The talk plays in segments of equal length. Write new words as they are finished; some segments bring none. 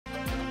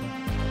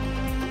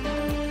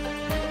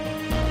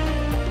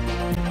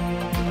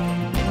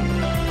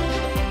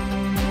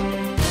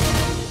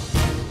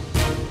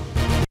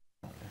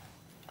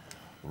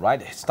Right,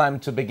 it's time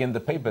to begin the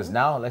papers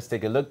now. Let's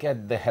take a look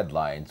at the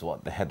headlines,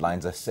 what the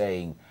headlines are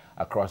saying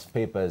across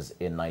papers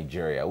in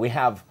Nigeria. We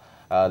have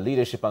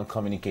leadership and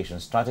communication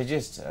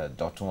strategist,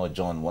 Dr.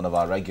 John, one of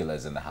our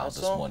regulars in the house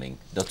this morning.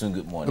 Dr.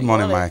 Good morning. Good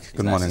morning, Mike. It's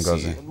Good nice morning,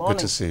 Gozi. Good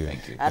to see you.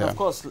 Thank you. And of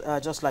course,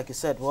 just like you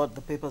said, what the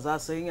papers are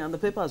saying, and the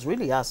papers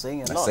really are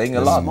saying a lot. Saying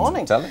a lot this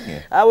morning. I'm telling you.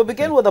 We'll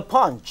begin with a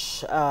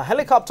punch.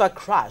 Helicopter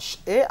crash.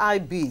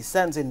 AIB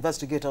sends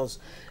investigators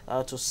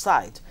to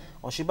site.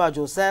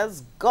 Oshibajo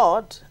says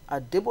God,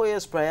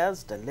 Adeboye's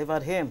prayers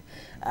delivered him.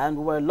 And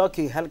we're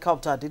lucky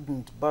helicopter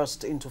didn't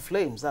burst into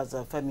flames. That's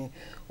Femi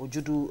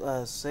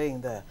Ojudu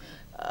saying there.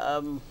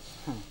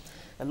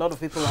 A lot of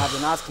people have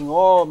been asking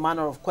all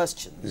manner of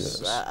questions,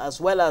 yes. As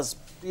well as,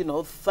 you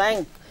know,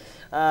 thank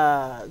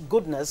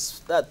goodness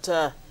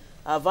that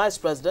our Vice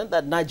President,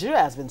 that Nigeria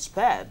has been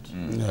spared.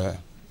 Yeah.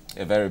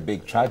 A very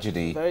big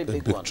tragedy. Very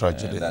big one.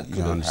 tragedy. That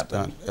you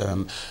understand.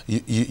 happen.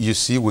 You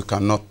see, we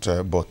cannot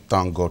but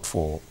thank God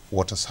for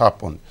what has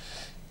happened.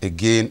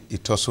 Again,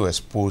 it also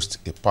exposed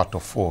a part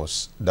of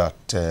us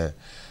that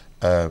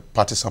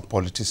partisan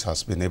politics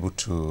has been able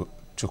to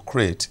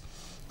create.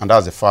 And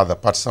as a father,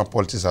 partisan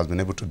politics has been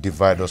able to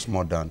divide us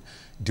more than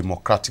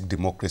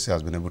democracy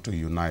has been able to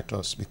unite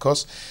us.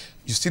 Because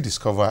you still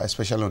discover,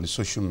 especially on the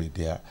social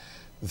media,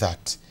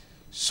 that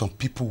some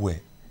people were,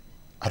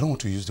 I don't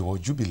want to use the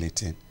word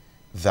jubilating,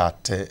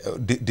 that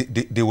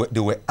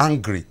they were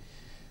angry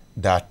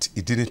that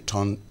it didn't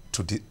turn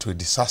to a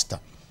disaster.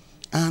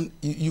 And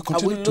you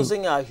continue to... Are we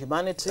losing our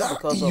humanity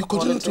because of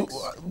politics?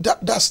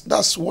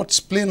 That's what's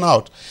playing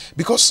out.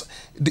 Because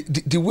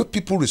the way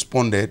people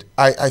responded,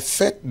 I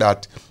felt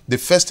that the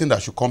first thing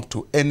that should come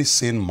to any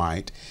sane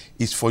mind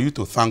is for you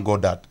to thank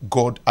God that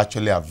God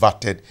actually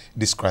averted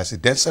this crisis.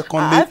 Then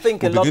secondly, I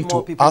think we a lot begin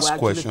more to people ask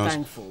were actually questions.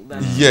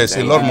 thankful. Yes,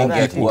 a lot more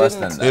people,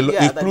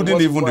 that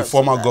including even the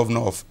former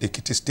governor of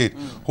Ekiti State,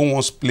 who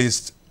once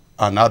placed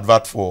an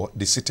advert for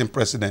the sitting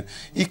president.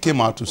 He came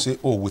out to say,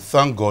 oh, we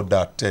thank God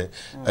that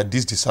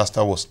this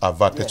disaster was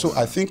averted. Yes. So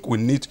I think we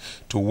need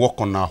to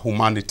work on our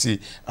humanity,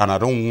 and I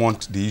don't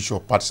want the issue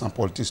of partisan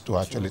politics to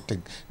actually take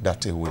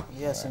that away.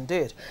 Yes,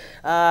 indeed.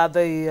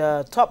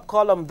 The top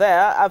column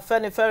there,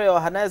 Afenifere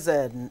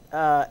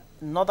Ohaneze,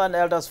 Northern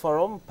Elders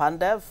Forum,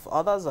 PANDEF,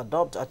 others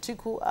adopt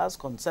Atiku as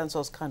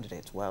consensus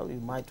candidate. Well,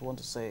 you might want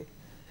to say...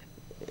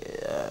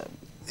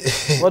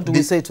 what do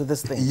we say to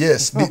this thing?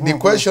 Yes, the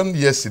question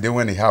yesterday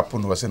when it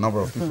happened was a number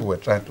of people were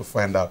trying to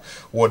find out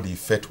what the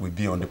effect will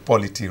be on the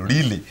polity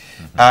really.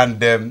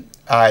 And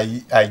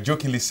I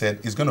jokingly said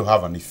it's going to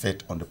have an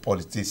effect on the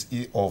politics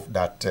of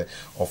that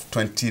of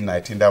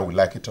 2019, that we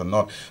like it or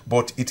not.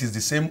 But it is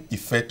the same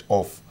effect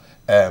of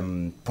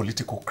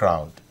political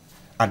crowd.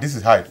 And this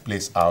is how it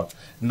plays out.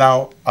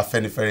 Now,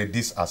 Afenifere,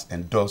 this has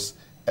endorsed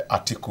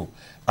Atiku.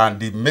 And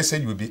the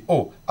message will be,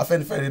 oh,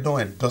 Afenifere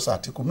don't endorse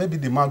Atiku. Maybe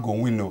the man go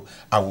win, no,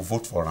 I will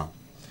vote for him.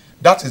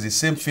 That is the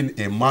same thing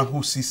a man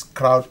who sees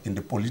crowd in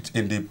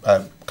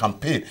the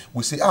campaign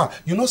will say, ah,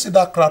 you know, see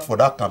that crowd for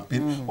that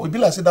campaign? Or it be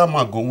like, see that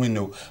man go win,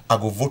 no, I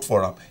go vote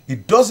for him.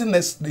 It does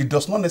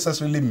not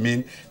necessarily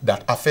mean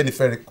that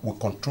Afenifere will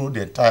control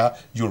the entire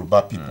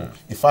Yoruba people.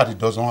 In fact, it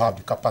doesn't have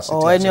the capacity.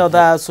 Or any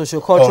other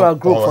socio-cultural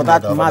group for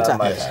that matter.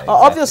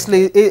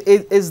 Obviously,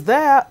 is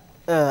there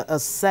a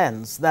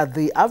sense that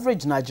the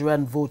average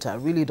Nigerian voter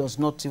really does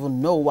not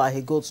even know why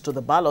he goes to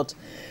the ballot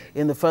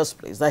in the first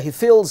place? That he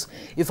feels,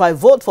 if I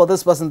vote for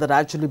this person that I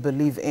actually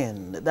believe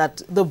in,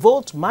 that the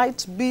vote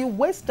might be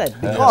wasted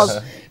because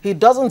he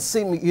doesn't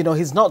seem, you know,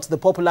 he's not the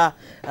popular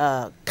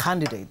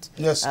candidate.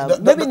 Yes.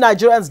 Maybe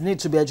Nigerians need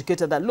to be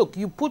educated that, look,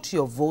 you put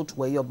your vote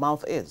where your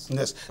mouth is.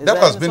 Yes, that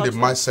has been the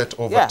mindset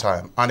over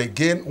time. And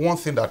again, one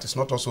thing that is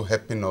not also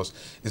helping us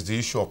is the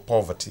issue of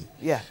poverty.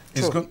 Yeah,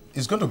 it's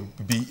going to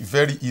be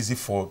very easy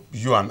for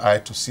you and I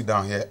to sit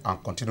down here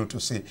and continue to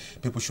say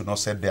people should not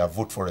sell their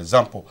vote, for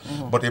example.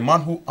 But a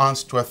man who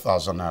earns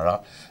 12,000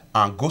 naira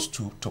and goes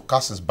to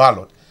cast his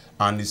ballot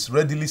and is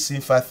readily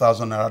seeing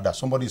 5,000 naira that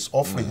somebody is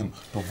offering him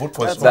to vote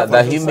for his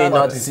that he may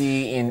not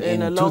see in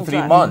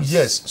 2-3 months.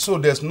 Yes, so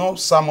there's no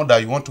sermon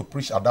that you want to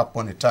preach at that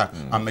point in time.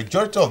 And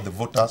majority of the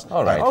voters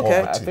are in poverty.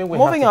 I think we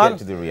Moving have to on, get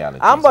to the reality.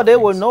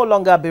 Ambode will no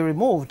longer be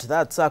removed.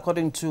 That's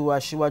according to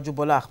Asiwaju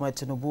Bola Ahmed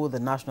Tinubu, the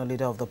national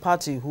leader of the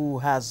party, who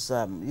has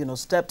you know,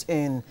 stepped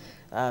in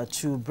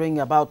to bring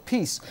about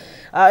peace.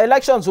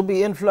 Elections will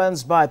be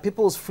influenced by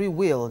people's free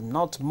will,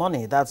 not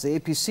money. That's the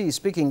APC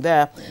speaking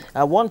there.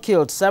 One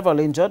killed, several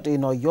injured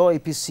in Oyo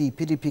APC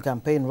PDP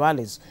campaign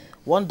rallies.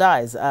 One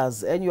dies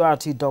as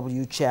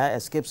NURTW chair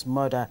escapes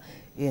murder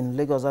in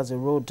Lagos as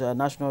a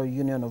National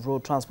Union of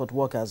Road Transport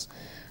Workers.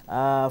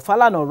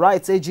 Falano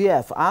writes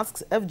AGF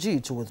asks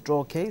FG to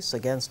withdraw case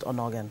against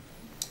Onogan.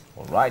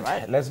 All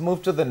right, let's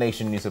move to the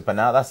Nation newspaper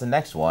now. That's the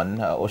next one.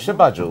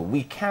 Oshibajo,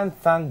 we can't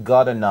thank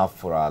God enough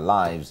for our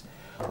lives.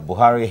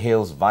 Buhari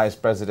hails Vice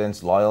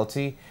President's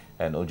loyalty,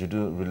 and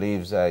Ojudu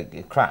relieves a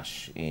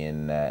crash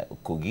in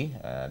Kogi.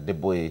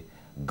 Deboye,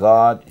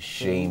 God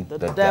shamed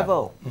the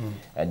devil.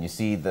 And you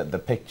see the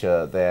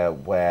picture there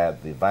where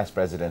the Vice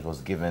President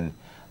was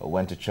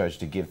went to church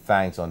to give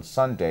thanks on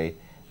Sunday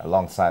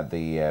alongside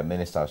the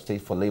Minister of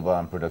State for Labor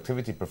and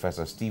Productivity,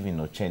 Professor Stephen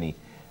Ocheni,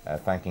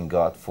 thanking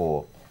God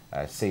for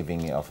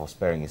saving or for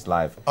sparing his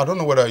life. I don't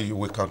know whether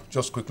we can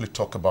just quickly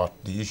talk about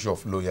the issue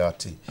of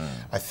loyalty.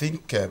 I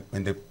think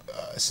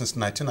since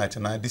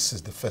 1999, this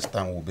is the first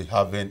time we'll be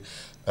having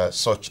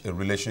such a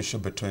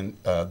relationship between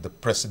the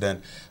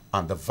president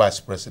and the vice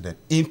president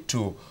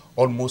into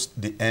almost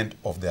the end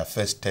of their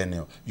first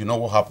tenure. You know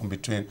what happened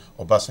between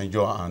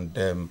Obasanjo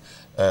and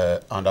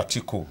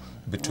Atiku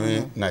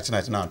between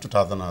 1999 and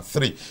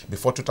 2003.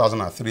 Before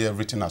 2003,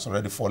 everything has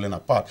already fallen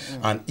apart.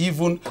 And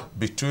even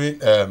between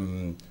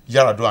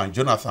Yar'Adua and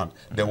Jonathan,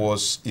 there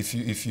was,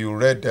 if you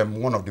read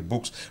one of the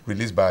books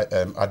released by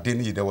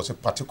Adeni, there was a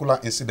particular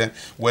incident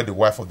where the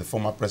wife of the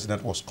former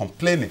president was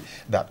complaining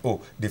that,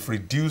 oh, they've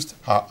reduced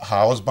her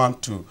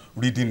husband to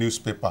reading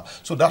newspaper.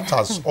 So that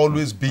has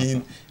always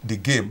been the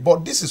game.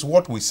 But this is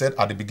what we said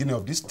at the beginning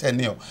of this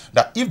tenure,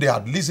 that if they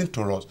had listened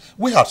to us,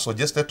 we had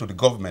suggested to the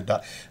government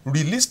that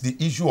release the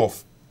issue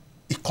of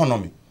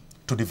economy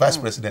to the vice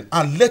president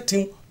and let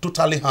him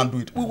totally handle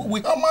it.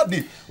 We hammered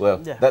it. Well,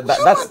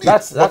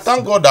 that's but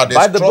thank God that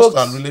there's trust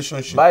and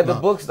relationship. By the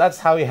books, that's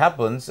how it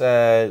happens.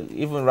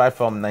 Even right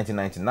from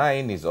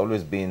 1999, it's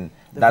always been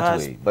that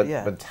way.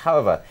 But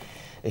however,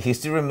 he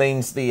still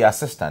remains the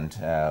assistant.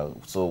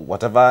 So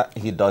whatever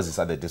he does is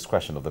at the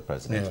discretion of the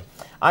president.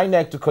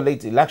 INEC to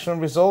collate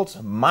election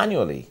results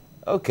manually.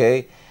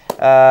 Okay.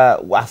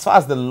 As far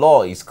as the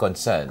law is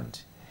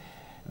concerned,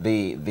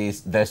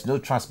 there's no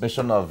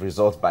transmission of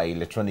results by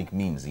electronic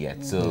means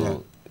yet,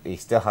 so it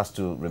still has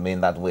to remain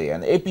that way.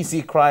 And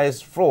APC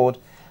cries fraud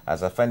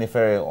as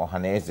Afenifere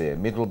Ohaneze,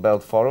 Middle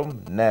Belt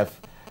Forum,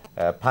 NEF,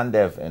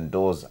 Pandev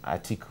endorse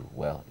Atiku.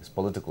 Well, it's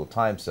political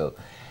time, so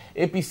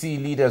APC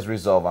leaders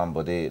resolve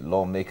Ambode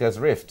lawmakers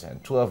rift,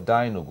 and 12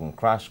 die in Ogun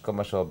crash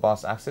commercial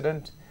bus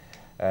accident.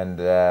 And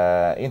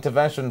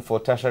intervention for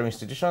tertiary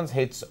institutions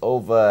hits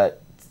over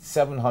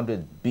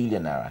 700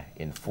 billion naira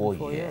in 4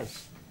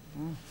 years.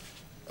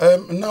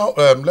 Now,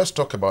 let's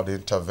talk about the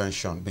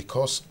intervention,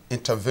 because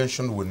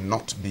intervention will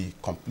not be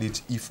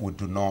complete if we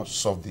do not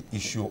solve the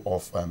issue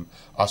of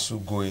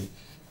ASU going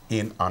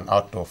in and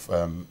out of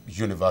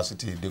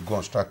university. They go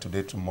on strike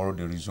today, tomorrow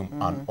they resume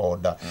and all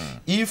that.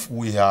 If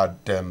we had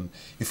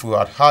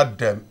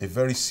had a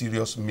very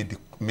serious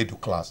middle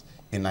class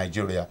in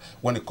Nigeria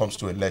when it comes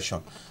to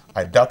election,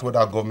 I doubt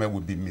whether government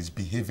would be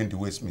misbehaving the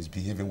way it's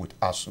misbehaving with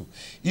ASU.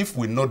 If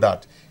we know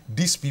that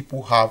these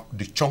people have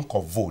the chunk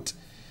of vote,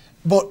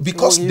 but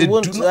because they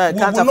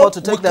can't afford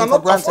to take them for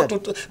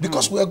granted.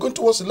 Because we are going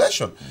towards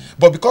election.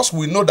 But because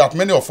we know that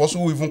many of us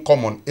who even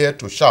come on air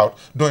to shout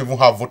don't even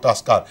have voters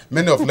card.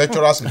 Many of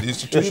lecturers in the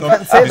institution. You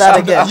can say that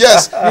again.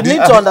 Yes. You need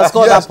to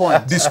underscore that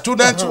point. The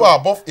students who are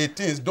above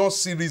 18 don't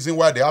see reason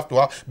why they have to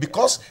have,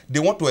 because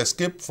they want to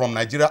escape from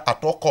Nigeria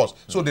at all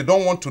costs. So they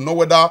don't want to know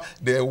whether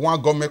the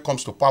one government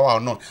comes to power or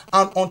not.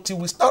 And until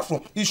we start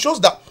from, it shows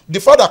that the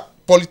fact that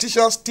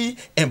politicians still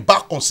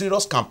embark on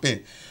serious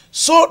campaign,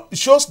 so it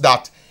shows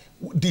that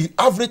the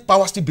average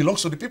power still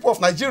belongs to the people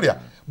of Nigeria.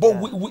 But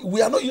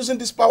we are not using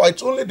this power.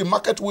 It's only the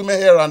market women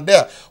here and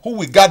there who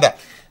we gather.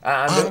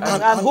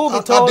 And who will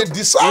be told,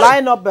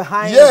 line up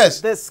behind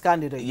this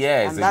candidate.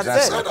 Yes, and exactly.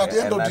 that's it. At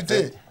the end of the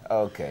day.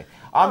 Okay.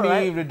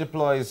 Army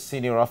redeploys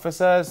senior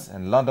officers,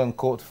 and London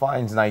court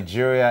fines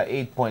Nigeria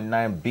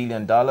 $8.9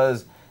 billion,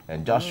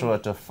 and Joshua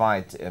to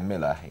fight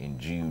Miller in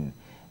June.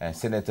 And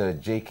Senator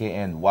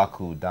J.K.N.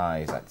 Waku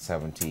dies at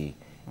 70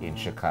 in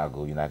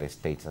Chicago, United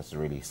States. That's a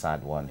really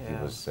sad one. He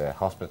was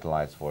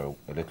hospitalized for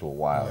a little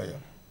while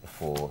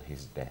before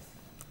his death.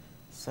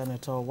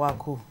 Senator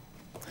Waku.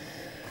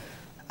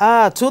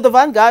 To the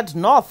vanguard,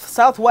 North,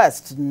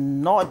 Southwest,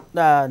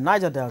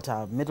 Niger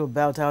Delta, Middle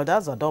Belt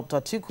elders adopt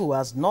Atiku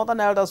as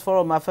Northern Elders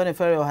Forum,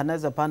 Afenifere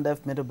Ohaneze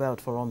Pandef Middle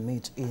Belt Forum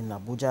meet in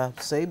Abuja.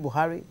 Say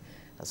Buhari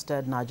has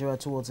steered Nigeria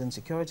towards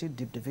insecurity,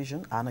 deep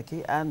division,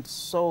 anarchy, and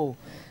so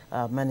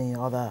many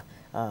other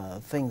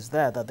things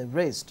there that they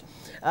raised.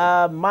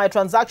 My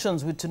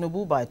transactions with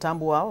Tinubu by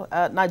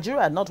Tambuwal.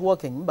 Nigeria not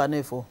working,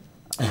 Banefo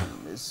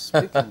is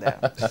speaking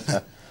there.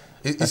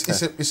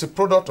 It's a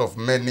product of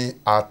many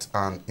art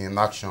and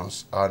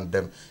inactions,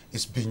 and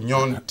it's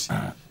beyond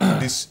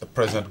this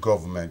present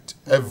government.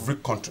 Every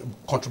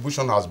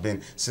contribution has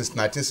been, since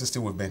 1960,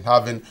 we've been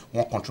having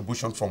one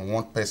contribution from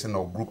one person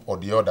or group or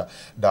the other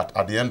that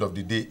at the end of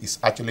the day is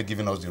actually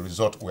giving us the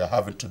result we are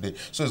having today.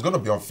 So it's going to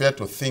be unfair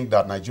to think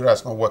that Nigeria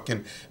is not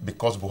working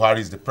because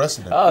Buhari is the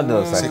president. Oh,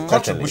 no, it's a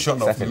contribution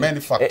of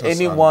many factors.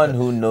 Anyone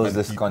who knows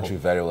this country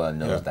very well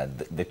knows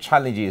that the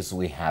challenges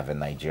we have in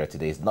Nigeria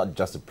today is not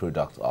just a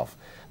product of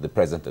the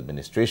present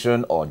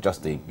administration or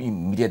just the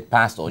immediate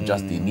past or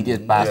just the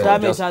immediate past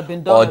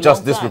or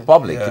just this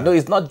republic. You know,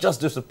 it's not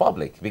just this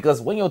republic, because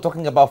when you're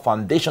talking about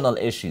foundational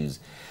issues,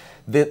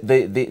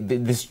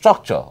 the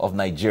structure of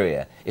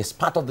Nigeria is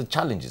part of the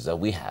challenges that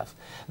we have.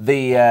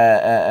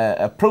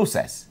 The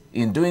process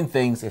in doing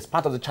things is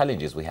part of the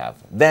challenges we have.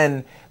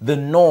 Then the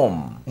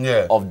norm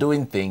of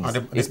doing things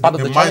is part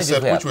of the challenges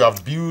we have. Which we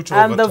have built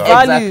and over the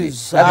time.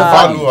 values. And the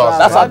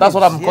values. That's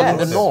what I'm calling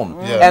the norm.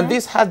 Yeah. And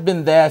this has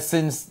been there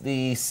since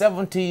the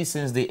 70s,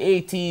 since the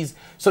 80s.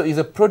 So it's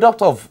a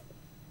product of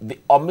the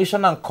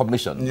omission and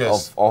commission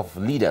of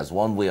leaders,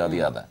 one way or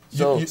the other.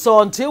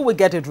 So until we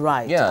get it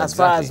right, as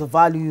far as the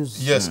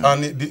values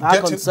and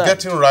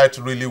getting right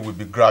really will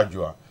be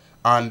gradual.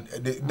 And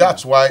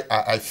that's why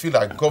I feel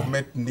like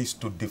government needs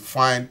to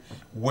define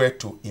where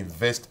to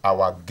invest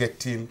our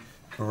getting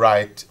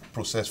right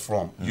process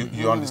from.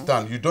 You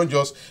understand? You don't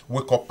just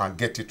wake up and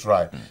get it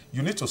right.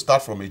 You need to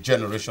start from a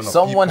generation of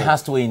Someone people.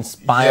 has to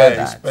inspire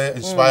that.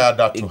 Inspire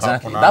that to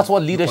happen. That's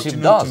what leadership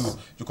does.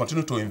 You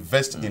continue to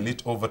invest in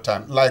it over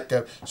time. Like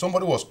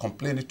somebody was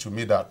complaining to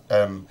me that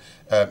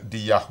the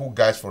Yahoo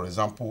guys, for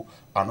example,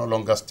 are no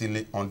longer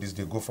stealing on this.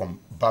 They go from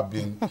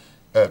barbing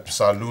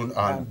saloon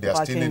and they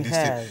are stealing this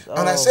thing.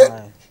 And I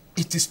said,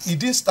 it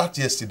didn't start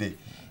yesterday.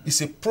 It's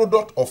a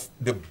product of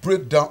the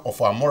breakdown of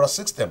our moral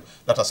system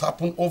that has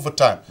happened over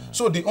time.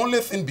 So the only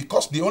thing,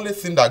 because the only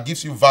thing that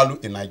gives you value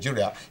in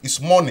Nigeria is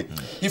money.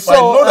 If I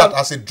know that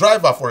as a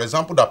driver, for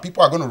example, that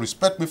people are going to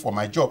respect me for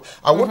my job,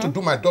 I want to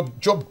do my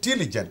job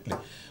diligently.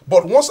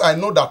 But once I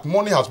know that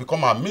money has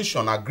become our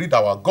mission, agreed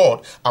our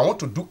God, I want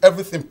to do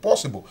everything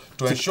possible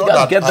to ensure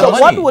that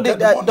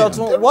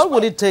what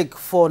would it take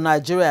for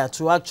Nigeria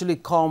to actually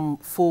come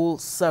full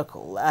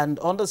circle and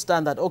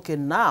understand that, okay,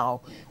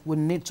 now we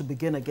need to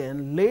begin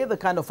again, lay the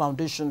kind of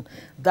foundation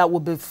that will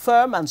be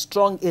firm and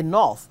strong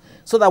enough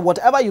so that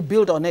whatever you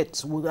build on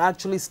it will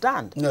actually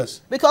stand?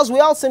 Yes. Because we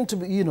all seem to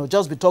be,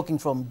 just be talking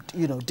from,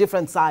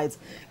 different sides.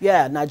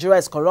 Yeah, Nigeria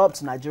is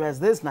corrupt, Nigeria is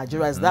this,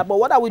 Nigeria is that. But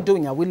what are we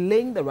doing? Are we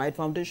laying the right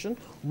foundation?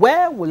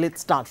 Where will it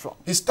start from?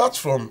 It starts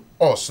from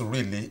us,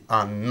 really,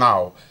 and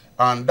now.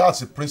 And that's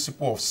the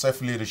principle of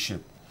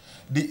self-leadership.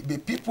 The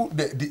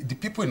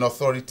people in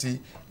authority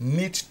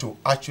need to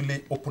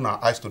actually open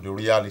our eyes to the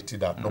reality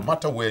that no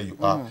matter where you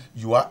are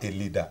a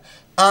leader.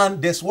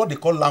 And there's what they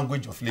call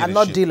language of leadership. And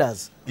not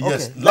dealers.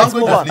 Yes, okay.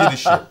 language of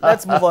leadership.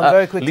 Let's move on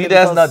very quickly.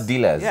 Leaders, not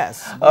dealers.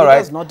 Yes, all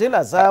leaders, right. not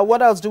dealers.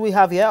 What else do we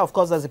have here? Of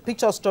course, there's a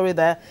picture story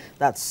there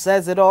that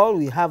says it all.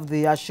 We have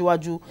the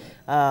Ashiwaju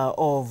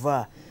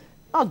of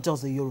not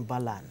just the Yoruba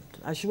land,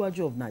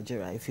 Ashiwaju of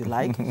Nigeria, if you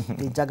like,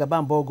 the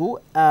Jagaban Bogu,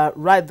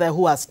 right there,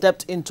 who has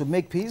stepped in to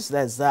make peace.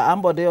 There's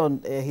Ambode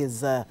on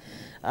his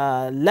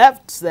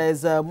left.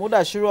 There's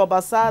Mudashiru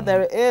Obasa.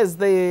 There is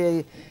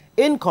the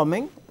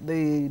incoming,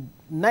 the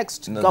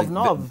next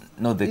governor of...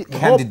 the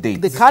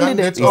candidate. The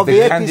candidate of the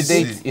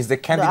APC. Is the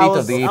candidate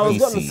of the APC. I was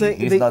going to say,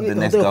 he's not the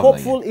next governor. The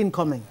hopeful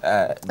incoming.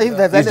 If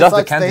there's he's just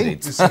the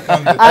candidate.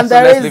 And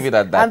let's leave it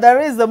at that. And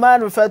there is the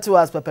man referred to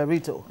as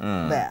Peperito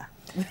there.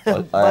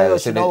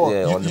 Hopefully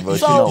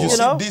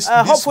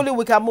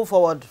we can move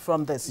forward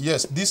from this.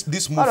 Yes,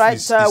 this move. All right,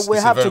 we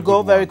have to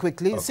go very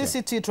quickly. Okay.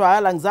 CCT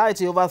trial,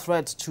 anxiety over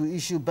threat to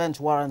issue bench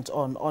warrant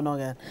on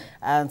Onogen,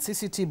 and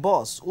CCT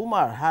boss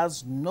Umar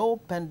has no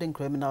pending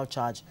criminal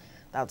charge.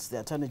 That's the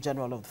Attorney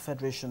General of the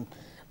Federation,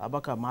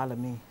 Abaka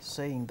Malami,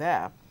 saying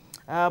there.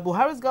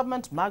 Buhari's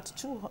government marked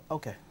two.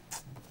 Okay,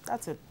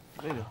 that's it.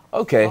 Really?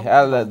 Okay,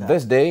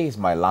 this day is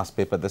my last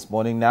paper this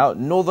morning now.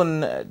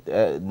 Northern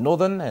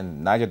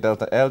and Niger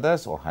Delta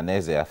elders, or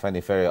Haneze,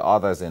 Afenifere,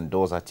 others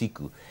endorse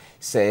Atiku,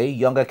 say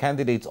younger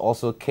candidates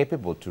also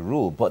capable to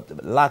rule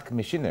but lack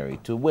machinery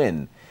to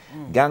win.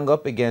 Gang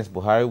up against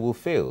Buhari will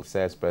fail,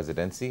 says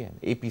presidency,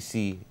 and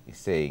APC is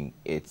saying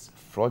it's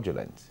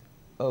fraudulent.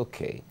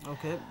 Okay.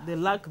 Okay. They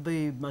lack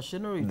the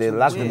machinery. They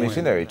lack the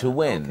machinery to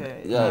win.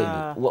 Okay.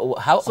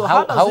 How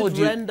does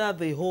it render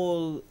the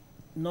whole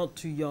not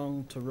too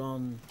young to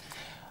run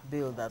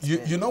bill that's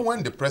you know,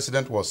 when the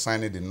president was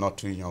signing the not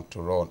too young to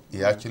run,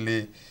 he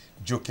actually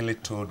jokingly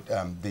told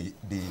the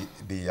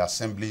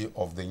assembly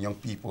of the young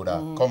people that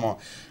come on,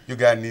 you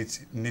guys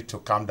need to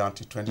calm down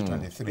to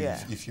 2023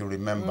 if you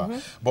remember.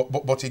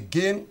 But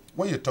again,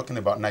 when you're talking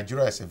about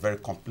Nigeria, is a very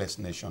complex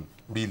nation,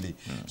 really.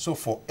 So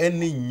for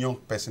any young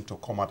person to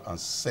come out and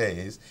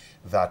say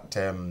that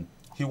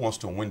he wants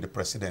to win the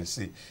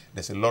presidency,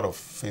 there's a lot of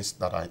things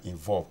that are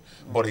involved.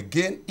 But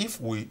again, if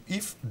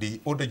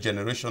the older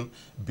generation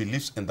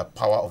believes in the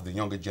power of the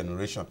younger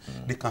generation,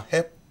 they can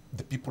help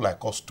the people like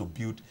us to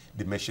build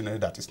the machinery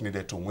that is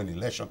needed to win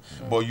election.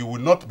 But you will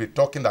not be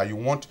talking that you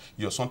want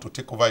your son to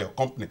take over your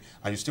company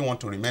and you still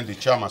want to remain the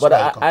chairman. But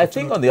I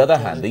think on the other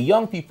hand, the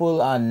young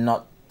people are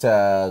not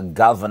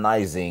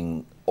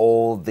galvanizing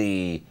all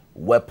the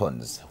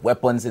weapons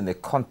in the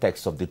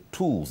context of the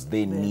tools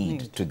they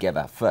need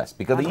together first,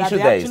 because the issue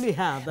there is they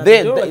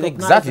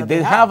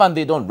have and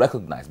they don't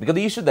recognize, because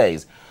the issue there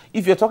is,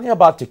 if you're talking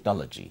about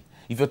technology,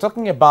 if you're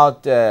talking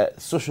about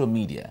social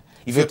media,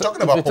 if you're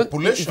talking about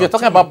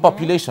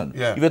population,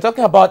 if you're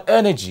talking about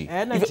energy,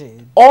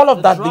 all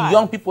of that the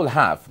young people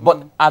have,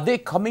 but are they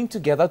coming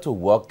together to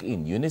work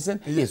in unison?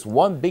 Is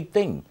one big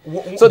thing.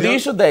 So the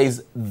issue there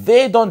is,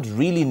 they don't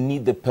really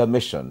need the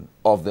permission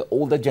of the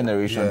older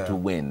generation to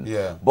win,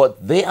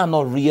 but they are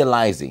not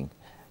realizing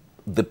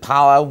the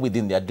power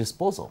within their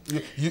disposal.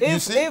 You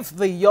see? If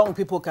the young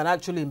people can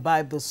actually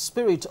imbibe the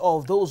spirit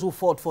of those who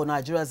fought for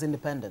Nigeria's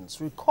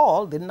independence,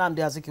 recall the Nnamdi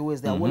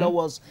Azikiwe, the Awolowo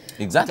was,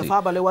 exactly.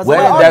 Fabale was, Well,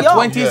 they were all their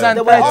young. 20s and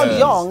They were all 30s.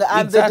 young,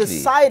 and Exactly. they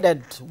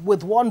decided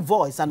with one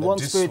voice and one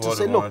this spirit to is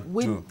say, what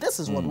look, this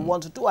is what we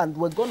want to do, and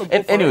we're going to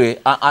go for Anyway,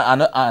 it.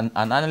 an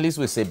analyst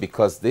will say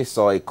because they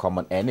saw a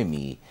common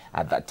enemy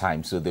at that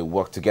time, so they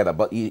worked together.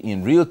 But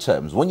in real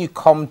terms, when you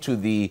come to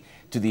the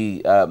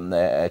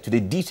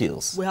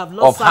details We have of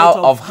lost sight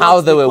how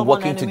what they the were common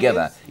working enemy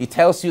together, is. it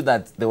tells you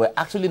that they were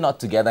actually not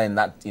together in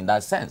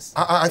that sense.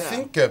 I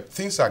think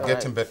things are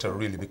getting better,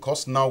 really,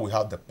 because now we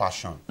have the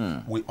passion.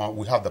 We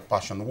have the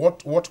passion.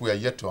 What we are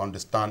yet to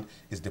understand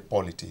is the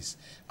politics.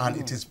 And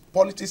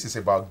politics is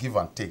about give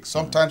and take.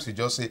 Sometimes you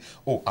just say,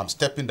 oh, I'm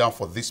stepping down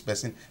for this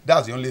person.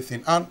 That's the only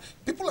thing. And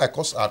people like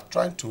us are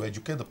trying to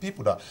educate the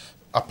people that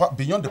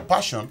beyond the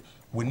passion,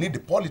 we need the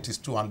politics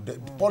too, and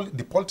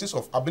the politics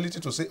of ability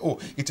to say, oh,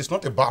 it is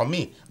not about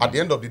me. At the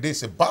end of the day,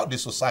 it's about the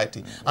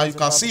society. And you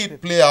can see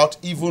it play out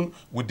even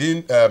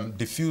within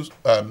the few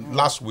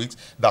last weeks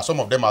that some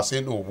of them are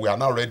saying, oh, we are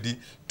now ready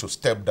to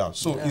step down.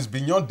 So it's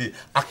beyond the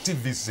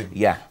activism.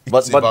 Yeah,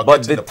 It's but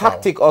about the the power.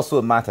 tactic also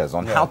matters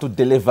on how to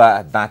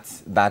deliver that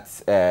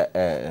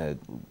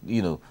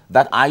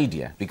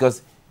idea,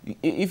 because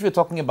if you're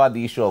talking about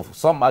the issue of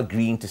some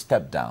agreeing to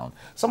step down,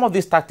 some of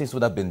these tactics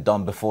would have been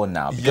done before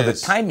now, because the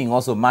timing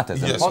also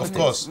matters. Yes, of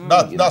course.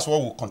 That's what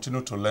we'll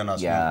continue to learn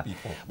as young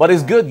people. But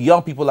it's good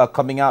young people are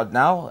coming out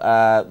now.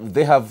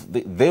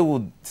 They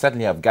would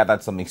certainly have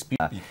gathered some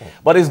experience.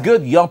 But it's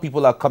good young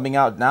people are coming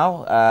out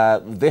now.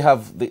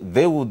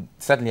 They would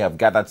certainly have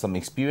gathered some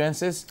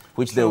experiences,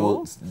 which they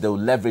will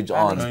leverage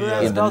on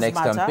in the next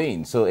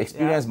campaign. So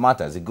experience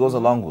matters. It goes a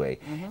long way.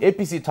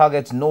 APC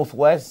targets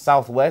Northwest,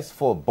 Southwest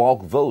for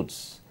bulk votes.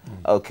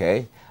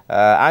 Okay.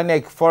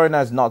 INEC,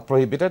 foreigners not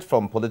prohibited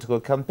from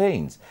political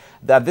campaigns.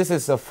 That this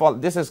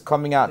is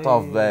coming out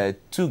of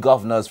two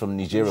governors from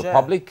Niger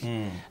Republic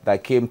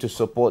that came to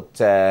support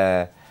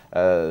President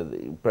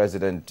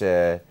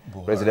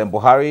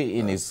Buhari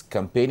in his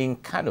campaign in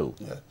Kano.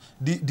 Yeah.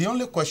 The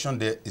only question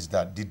there is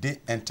that did they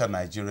enter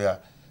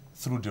Nigeria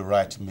through the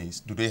right means?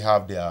 Do they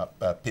have their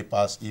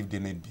papers? If they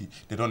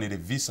don't need a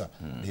visa,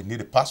 they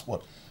need a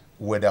passport.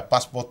 Where their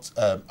passports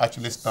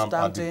actually stamped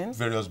at the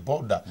various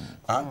borders.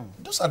 And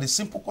those are the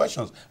simple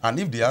questions. And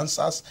if the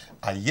answers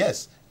are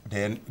yes,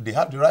 then they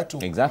have the right to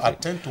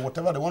attend to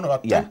whatever they want to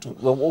attend to.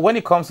 Well, when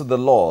it comes to the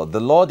law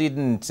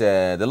didn't.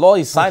 The law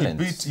is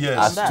silent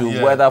as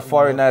to whether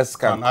foreigners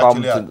can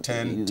come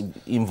to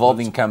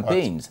involved in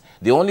campaigns.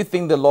 The only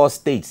thing the law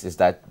states is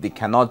that they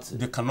cannot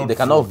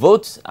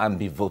vote and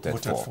be voted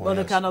for. But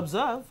they can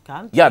observe,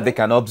 can't they? Yeah, they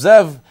can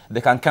observe.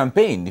 They can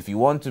campaign. If you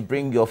want to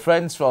bring your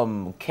friends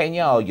from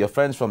Kenya or your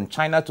friends from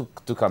China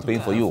to campaign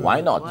for you,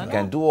 why not? You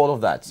can do all of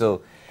that.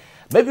 So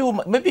maybe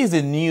it's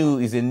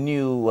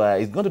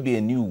going to be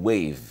a new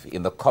wave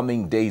in the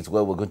coming days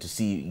where we're going to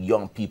see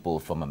young people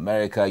from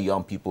America,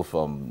 young people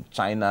from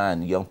China,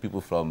 and young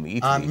people from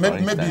Italy. And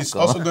maybe it's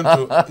also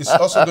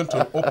going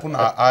to open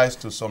our eyes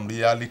to some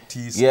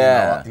realities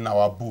in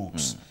our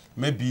books.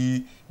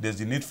 Maybe there's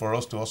the need for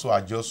us to also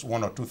adjust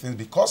one or two things,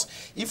 because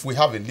if we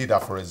have a leader,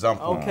 for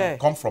example,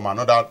 come from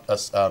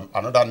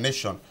another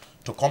nation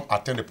to come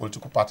attend a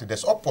political party,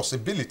 there's a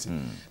possibility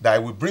that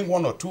he will bring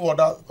one or two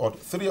other or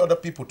three other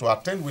people to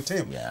attend with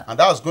him. And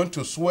that's going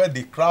to sway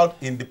the crowd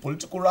in the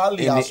political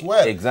rally as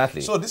well.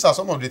 Exactly. So these are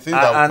some of the things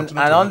that we'll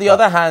continue to on the look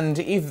other hand,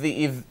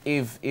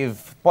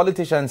 if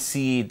politicians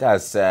see it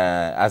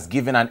as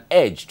giving an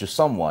edge to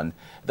someone,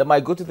 they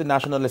might go to the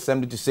National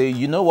Assembly to say,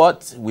 you know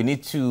what, we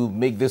need to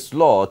make this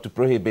law to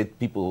prohibit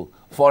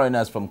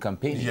foreigners from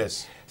campaigning.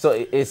 Yes. So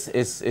it's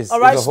all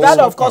right. So that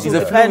of course will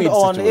depend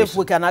on situation. if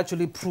we can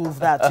actually prove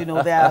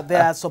that they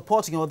are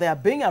supporting or they are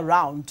being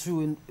around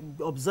to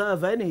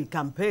observe any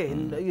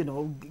campaign.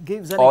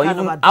 Gives any or kind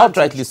even of advantage,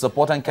 outrightly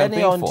support and campaign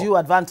any undue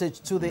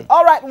advantage to the.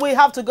 All right, we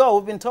have to go.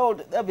 We've been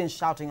told they've been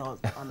shouting at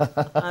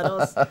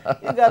us.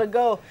 You gotta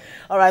go.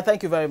 All right.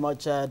 Thank you very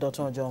much,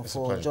 Dr. John,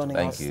 for joining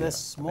us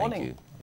this morning. Thank you.